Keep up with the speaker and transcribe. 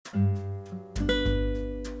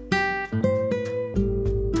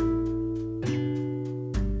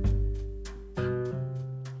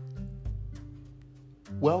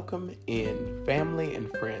Welcome in, family and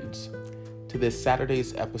friends, to this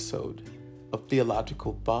Saturday's episode of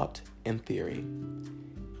Theological Thought and Theory.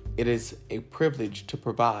 It is a privilege to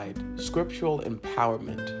provide scriptural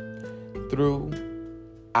empowerment through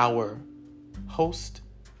our host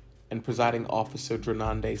and presiding officer,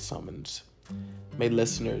 Drenande Summons. May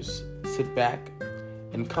listeners sit back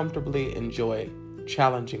and comfortably enjoy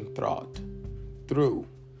challenging thought through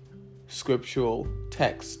scriptural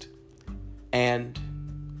text and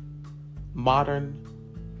modern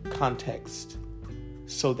context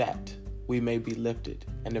so that we may be lifted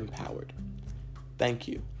and empowered. Thank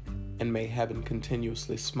you, and may heaven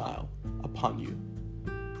continuously smile upon you.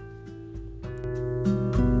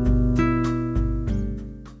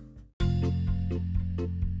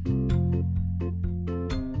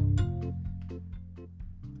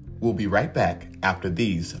 We'll be right back after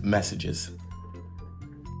these messages.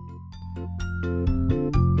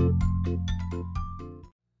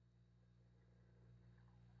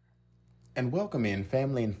 And welcome in,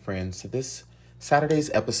 family and friends, to this Saturday's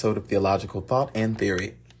episode of Theological Thought and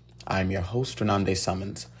Theory. I am your host, Drenande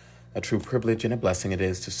Summons. A true privilege and a blessing it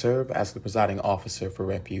is to serve as the presiding officer for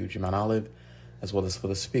Refuge Mount Olive, as well as for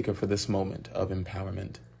the speaker for this moment of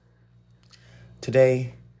empowerment.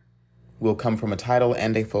 Today, we'll come from a title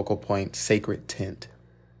and a focal point, Sacred Tent.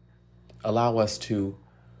 Allow us to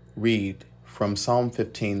read from Psalm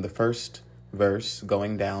 15, the first verse,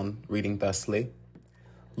 going down, reading thusly.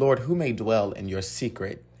 Lord, who may dwell in your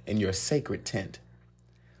sacred tent?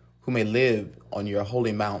 Who may live on your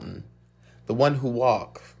holy mountain? The one whose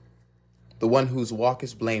walk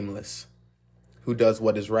is blameless, who does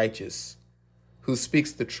what is righteous, who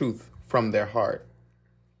speaks the truth from their heart,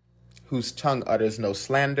 whose tongue utters no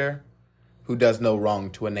slander, who does no wrong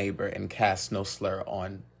to a neighbor and casts no slur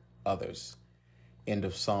on others. End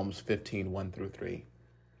of Psalms 15, 1 through 3.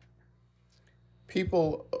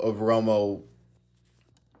 People of Romo,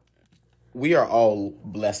 we are all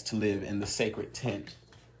blessed to live in the sacred tent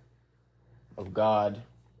of God.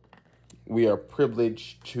 We are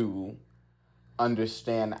privileged to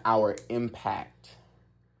understand our impact,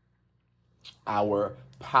 our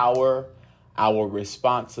power, our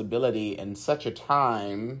responsibility in such a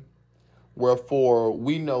time. Wherefore,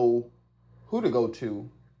 we know who to go to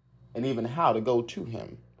and even how to go to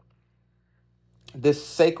him. This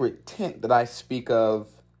sacred tent that I speak of,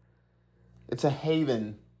 it's a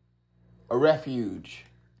haven, a refuge,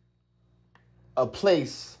 a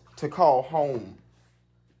place to call home.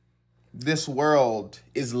 This world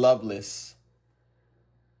is loveless.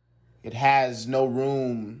 It has no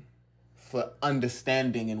room for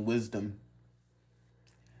understanding and wisdom.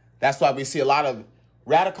 That's why we see a lot of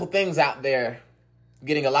radical things out there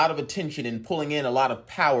getting a lot of attention and pulling in a lot of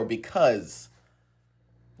power, because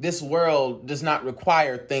this world does not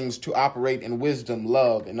require things to operate in wisdom,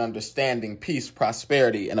 love, and understanding, peace,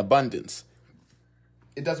 prosperity, and abundance.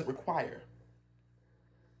 It doesn't require.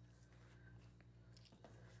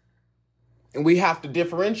 And we have to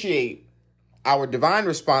differentiate our divine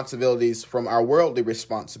responsibilities from our worldly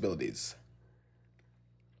responsibilities.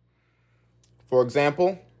 For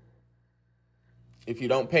example, if you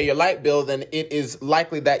don't pay your light bill, then it is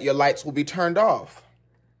likely that your lights will be turned off.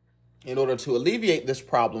 In order to alleviate this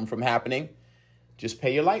problem from happening, just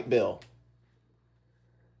pay your light bill.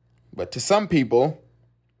 But to some people,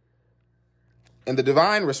 in the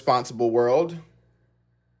divine responsible world,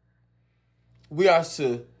 we are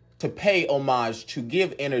to pay homage, to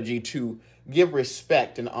give energy, to give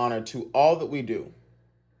respect and honor to all that we do,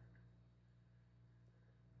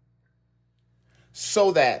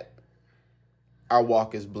 so that our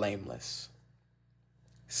walk is blameless,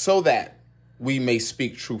 so that we may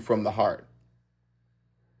speak truth from the heart.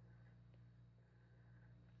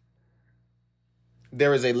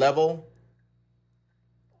 There is a level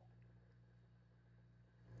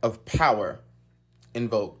of power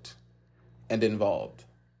invoked and involved.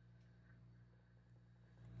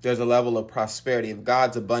 There's a level of prosperity, of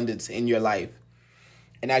God's abundance in your life.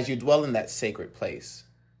 And as you dwell in that sacred place,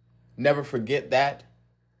 never forget that,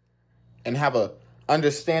 and have a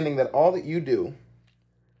understanding that all that you do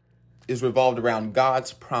is revolved around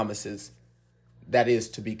God's promises that is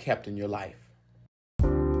to be kept in your life.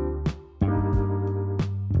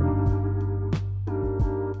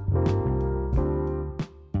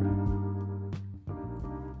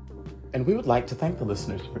 And we would like to thank the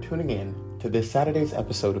listeners for tuning in to this Saturday's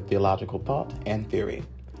episode of Theological Thought and Theory.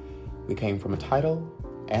 We came from a title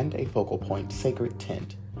and a focal point, Sacred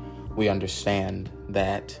Tent. We understand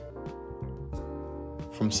that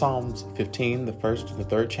from Psalms 15, the first to the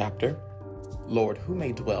third chapter, Lord, who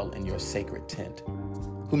may dwell in your sacred tent?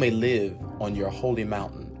 Who may live on your holy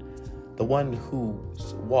mountain? the one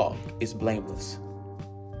whose walk is blameless,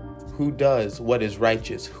 who does what is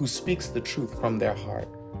righteous, who speaks the truth from their heart,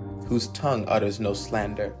 whose tongue utters no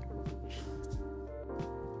slander,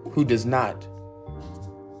 who does not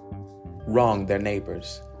wrong their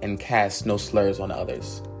neighbors and cast no slurs on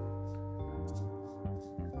others.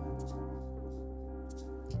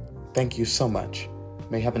 Thank you so much.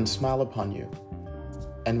 May heaven smile upon you.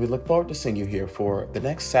 And we look forward to seeing you here for the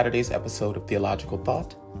next Saturday's episode of Theological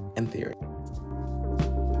Thought and Theory.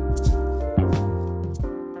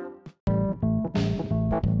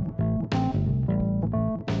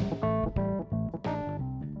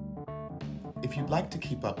 If you'd like to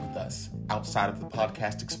keep up with us outside of the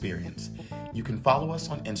podcast experience, you can follow us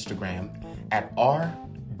on Instagram at r.o.m.o_.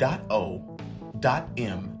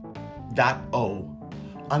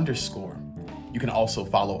 You can also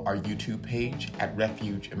follow our YouTube page at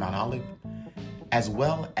Refuge in Mount Olive, as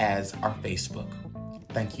well as our Facebook.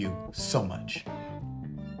 Thank you so much.